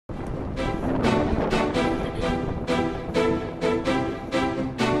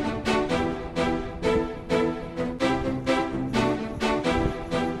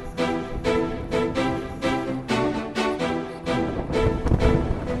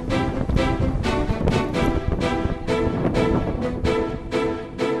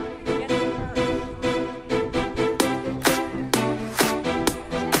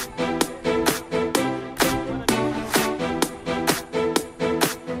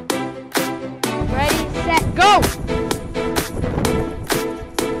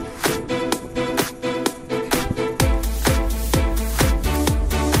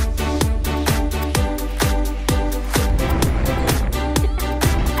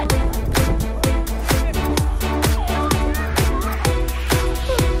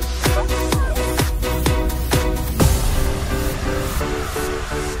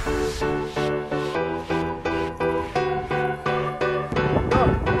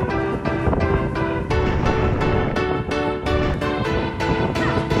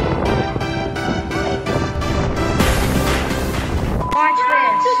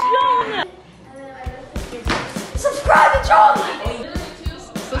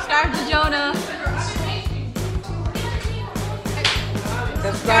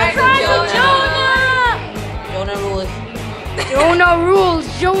Jonah rules,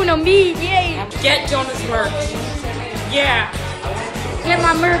 Jonah me, yay! Get Jonah's merch. Yeah. Get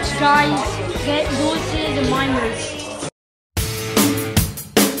my merch, guys. Get Lewis's and my merch.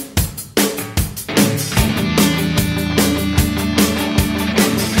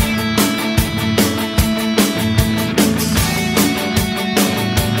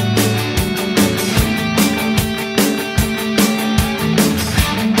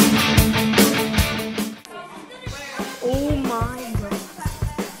 Oh my god.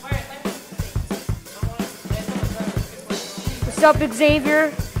 What's up,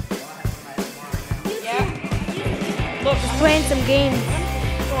 Xavier? Yeah. Look, Just playing some games.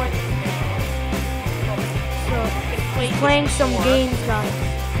 Playing some games, guys.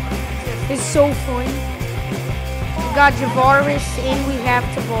 It's so fun. We got Javaris and we have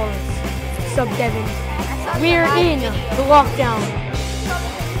Tavares. What's up, Devin? We're in the lockdown.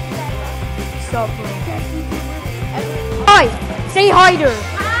 What's up, bro? Hi! Say hi to her.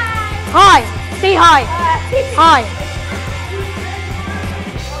 Hi! Say hi. Hi.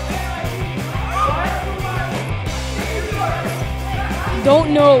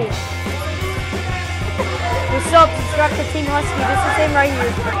 Don't know. What's up? Subscribe to Team Husky. This is him right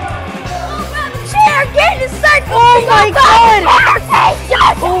here. Chair, get in the circle! Oh my god!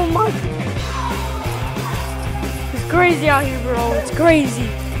 Oh my god! It's crazy out here, bro. It's crazy.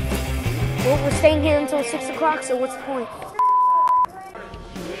 Well, we're staying here until 6 o'clock, so what's the point?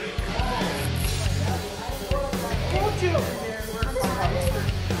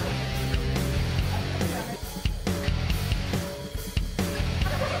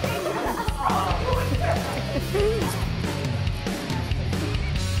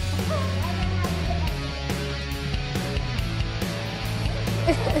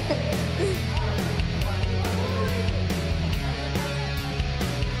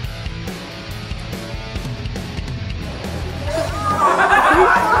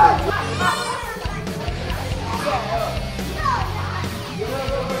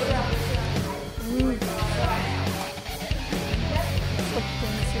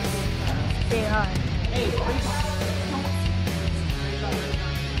 Say hi.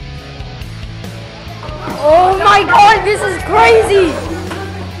 Oh my god, this is crazy!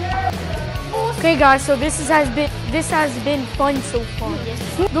 Okay guys, so this has been fun so far.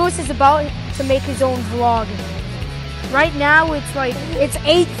 Lewis is about to make his own vlog. Right now it's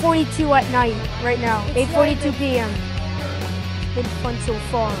 8:42 at night. Right now, 8:42 p.m. Been fun so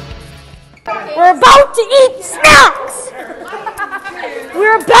far. We're about to eat snacks!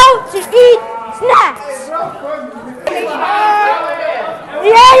 We're about to eat snacks!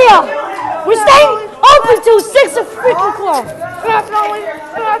 Yeah! We're staying up until 6 o'clock!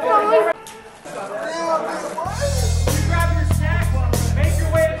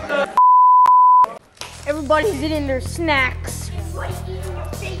 Everybody's eating their snacks.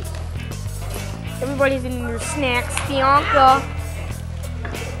 Everybody's eating their snacks. Bianca.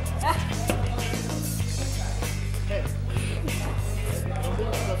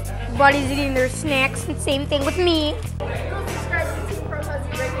 Everybody's eating their snacks, and same thing with me.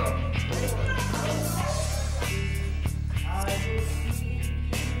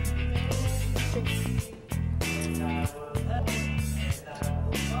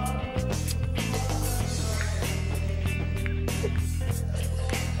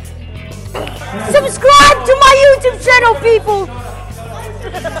 Subscribe to my YouTube channel, people!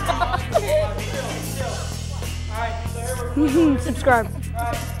 Subscribe.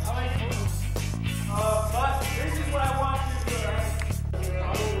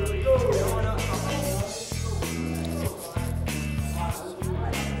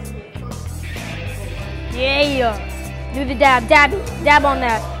 Yeah, do the dab on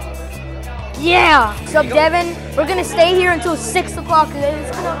that. Yeah. What's up, Devin? We're gonna stay here until 6 o'clock. We're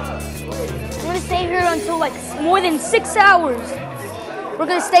gonna stay here until like more than 6 hours. We're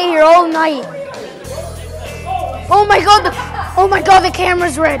gonna stay here all night. Oh my god, the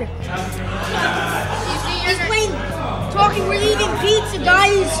camera's red. He's playing, talking, we're eating pizza,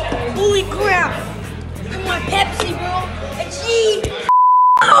 guys. Holy crap. Come on, Pepsi, bro. And she's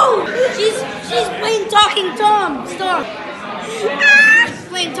playing Talking Tom. Stop. She's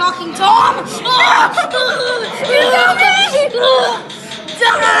playing Talking Tom.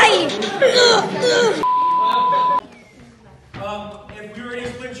 Die. If we were to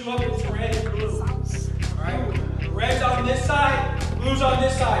split you up, it's red and blue. Alright? Red's on this side, blue's on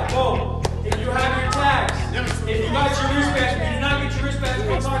this side. Boom. If you have your tags, if you got your wristbands, if you do not get your wristbands,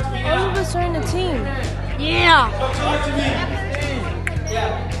 come talk to me now. All of us are in a team. Yeah. Come talk to me. Yeah.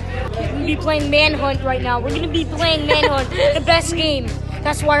 We're gonna be playing Manhunt right now. We're gonna be playing Manhunt, the best game.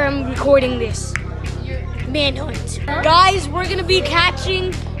 That's why I'm recording this. manhunt. Guys, we're gonna be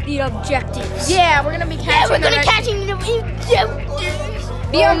catching the objectives. Yeah, we're gonna be catching. Yeah, we're gonna catching the objectives.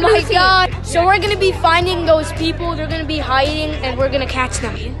 Oh my god. So we're gonna be finding those people. They're gonna be hiding and we're gonna catch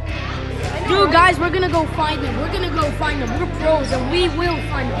them. Dude, guys, we're gonna go find them. We're gonna go find them. We're pros and we will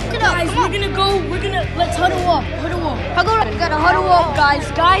find them. Guys, let's huddle up. We gotta huddle up, guys.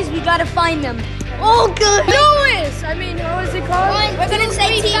 Guys, we gotta find them. Oh, good. Lewis! I mean, what was it called? We're gonna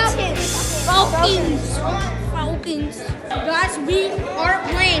say Falcons. Guys, we are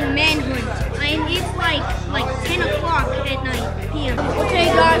playing Manhunt. And it's like 10 o'clock at night p.m. Okay,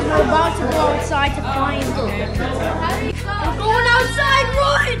 guys, we're about to go outside to find them. We're going outside.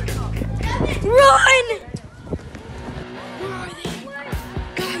 Run! Where are they?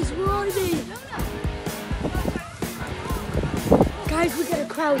 Guys, where are they? Guys, we gotta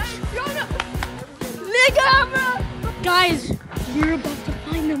crouch. Guys, we're about to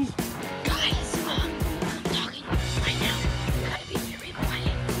find them. Guys, I'm talking right now. We gotta be very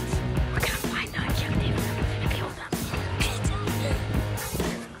quiet. We're gonna find the objective. We're gonna kill them.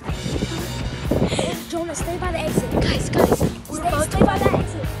 Jonah, stay by the exit. Guys, Stay by the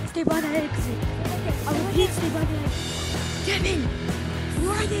exit. stay by the exit. I repeat, stay by the exit. Devin,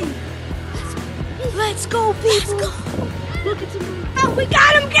 where are they? Let's go, people. Let's go. Look at them. Oh, we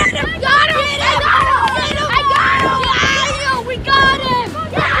got him. Get him. Got him. Get him. I got him. Yeah, we got him.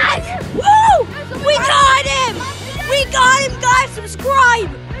 Yes. Woo! We got him. We got him, guys. Subscribe.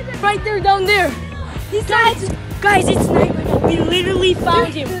 Right there, down there. Guys, it's night right now. We literally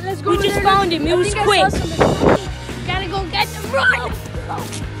found him. We just found him. It was quick. Gotta go get them. Run.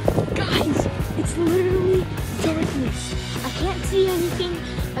 Guys, it's literally darkness. I can't see anything.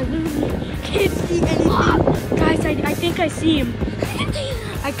 I literally can't see anything. Guys, I think I see him.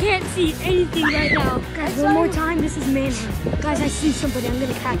 I can't see anything right now. Guys, one more time. This is Manhunt. Guys, I see somebody. I'm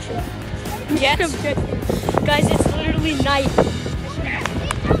gonna catch him. Yes. Guys, it's literally night.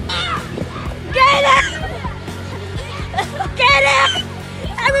 Get him! Get him!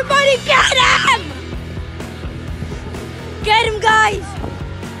 Everybody get him! Get him, guys!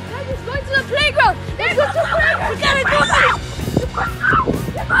 Guys, it's going to the playground. Let's go to the playground. We gotta go!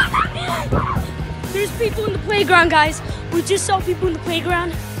 There's people in the playground, guys. We just saw people in the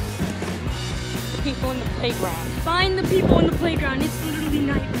playground. People in the playground. Find the people in the playground. It's literally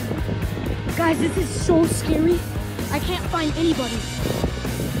night. Guys, this is so scary. I can't find anybody.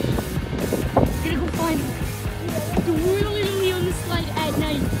 I'm gonna go find them. We're literally on the slide at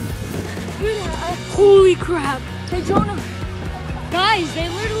night. Holy crap. Hey, Jonah. Guys, they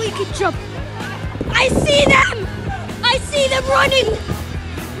literally could jump. I see them! I see them running!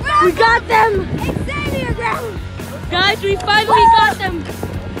 We got them! Xavier ground. Guys, we finally got them!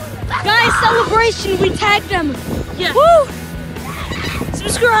 Guys, celebration, we tagged them! Yeah. Woo!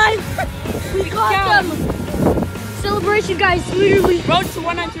 Subscribe! We got them! Celebration, guys, literally. Road to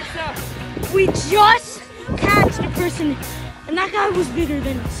 100 subs. We just catched a person, and that guy was bigger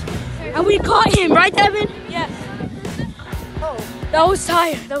than us. And we caught him, right, Devin? Yes. That was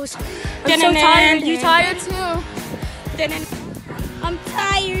tired. I'm so tired. You tired? Too. I'm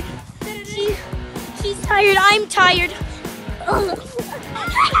tired. She's tired. I'm tired.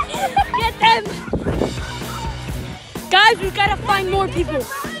 Get them. Guys, we gotta find more people.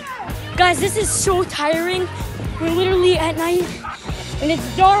 Guys, this is so tiring. We're literally at night and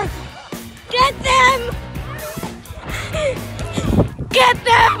it's dark. Get them. Get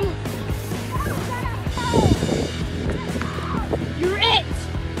them. You're it.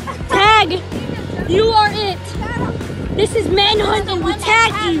 Tag. You are it. This is Manhunt and we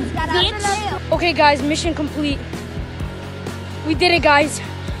tagged you, bitch. Okay, guys, mission complete. We did it, guys.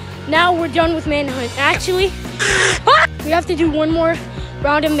 Now we're done with Manhunt. Actually, we have to do one more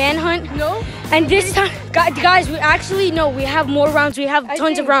round of Manhunt. No? And this time, guys, we have more rounds. We have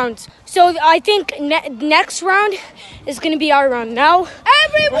tons of rounds. So I think next round is gonna be our round. Now,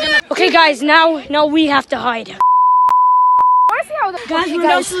 Everyone! okay, guys, now we have to hide. Guys,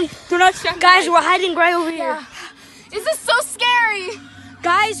 we're hiding right over here. This is so scary.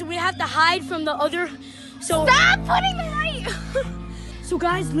 Guys, we have to hide from the other. So Stop putting the light. So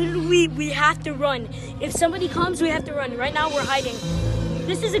guys, literally, we have to run. If somebody comes, we have to run. Right now, we're hiding.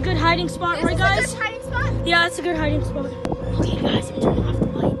 This is a good hiding spot, right, guys? Is this a good hiding spot? Yeah, it's a good hiding spot. Okay, guys, I'm turning off the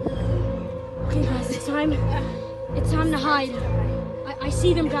light. Okay, guys, it's time to hide. I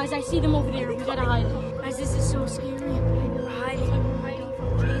see them, guys. I see them over there. We gotta hide. Guys, this is so scary.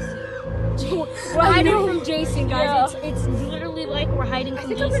 We're hiding from Jason, guys. It's literally like we're hiding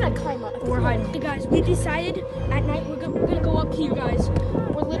from Jason. I'm gonna climb up. We're hiding. Hey, guys, we decided at night we're gonna go up here, guys.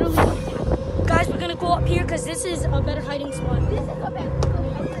 We're literally, guys, we're gonna go up here because this is a better hiding spot. This is a better.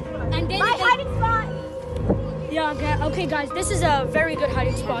 And then My hiding spot. Yeah, okay, guys, this is a very good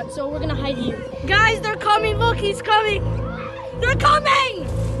hiding spot, so we're gonna hide here. Guys, they're coming. Look, he's coming. They're coming.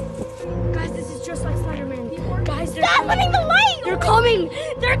 Guys, this is just like Spider-Man. Guys, they're coming. The light. They're coming.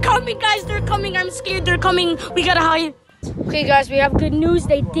 They're coming, guys. They're coming. I'm scared. They're coming. We gotta hide. Okay, guys, we have good news.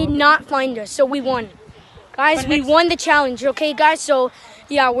 They did not find us, so we won. Guys, we won the challenge. Okay, guys. So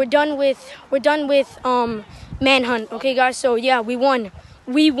yeah, we're done with manhunt. Okay, guys. So yeah, we won.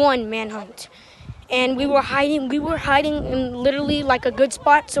 We won manhunt. And we were hiding in literally like a good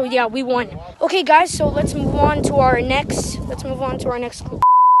spot. So yeah, we won. Okay, guys, so let's move on to our next clue.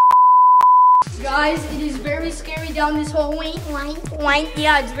 Guys, it is very scary down this hallway.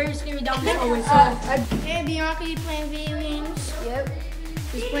 Yeah, it's very scary down this hallway. So, hey, Bianca, you playing video games? Yep.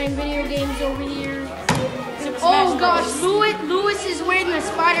 He's playing video games over here. Oh gosh, Lewis is wearing the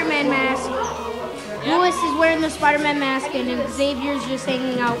Spider-Man mask. Yep. Lewis is wearing the Spider-Man mask, and Xavier's just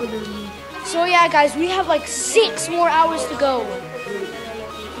hanging out with her. So yeah, guys, we have like 6 more hours to go.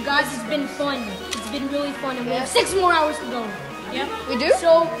 Guys, it's been fun. It's been really fun, and we have 6 more hours to go. Yep. We do?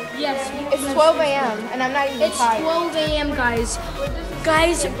 So yes, It's 12 a.m. and I'm not even tired. It's 12 a.m. guys.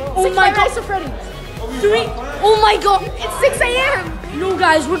 Guys, oh my God. Oh my God. It's 6 a.m. No,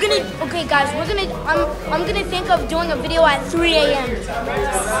 guys, we're gonna. Okay, guys, I'm gonna think of doing a video at 3 a.m.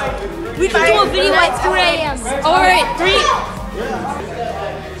 We can do a video at 3 a.m. All right,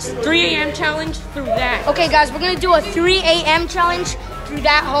 3 a.m. challenge through that. Okay, guys, we're gonna do a 3 a.m. challenge through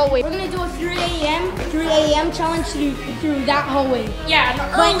that hallway. We're gonna do a 3 a.m. challenge through that hallway. Yeah, the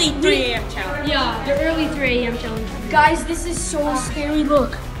early 3 a.m. challenge. Yeah, the early 3 a.m. challenge. Guys, this is so scary.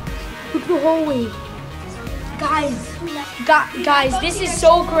 Look the hallway. Guys, this is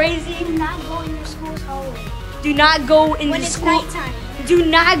so crazy. Do not go in your school's hallway. Do not go in When the it's school. nighttime. Do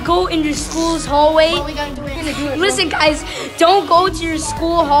not go in your school's hallway. What are we gonna do? We're gonna do it. Listen, guys, don't go to your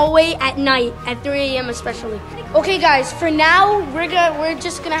school hallway at night, at 3 a.m. especially. Okay, guys, for now, we're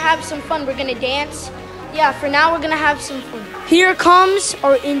just gonna have some fun. We're gonna dance. Yeah, for now, we're gonna have some fun. Here comes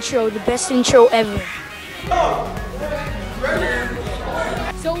our intro, the best intro ever.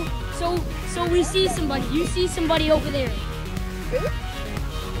 So we see somebody. You see somebody over there.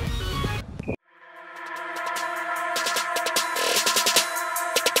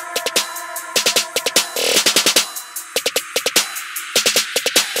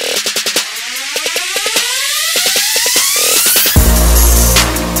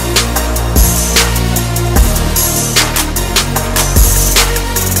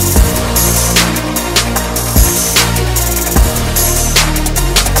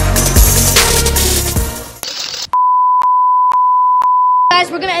 Guys,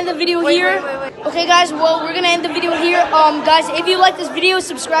 we're gonna end the video here. Wait. Okay, guys, well, we're gonna end the video here. Guys, if you like this video,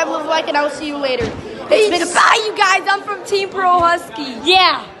 subscribe, leave a like, and I will see you later. Bye, you guys. I'm from Team Pro Husky.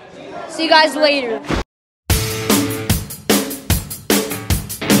 Yeah. See you guys later.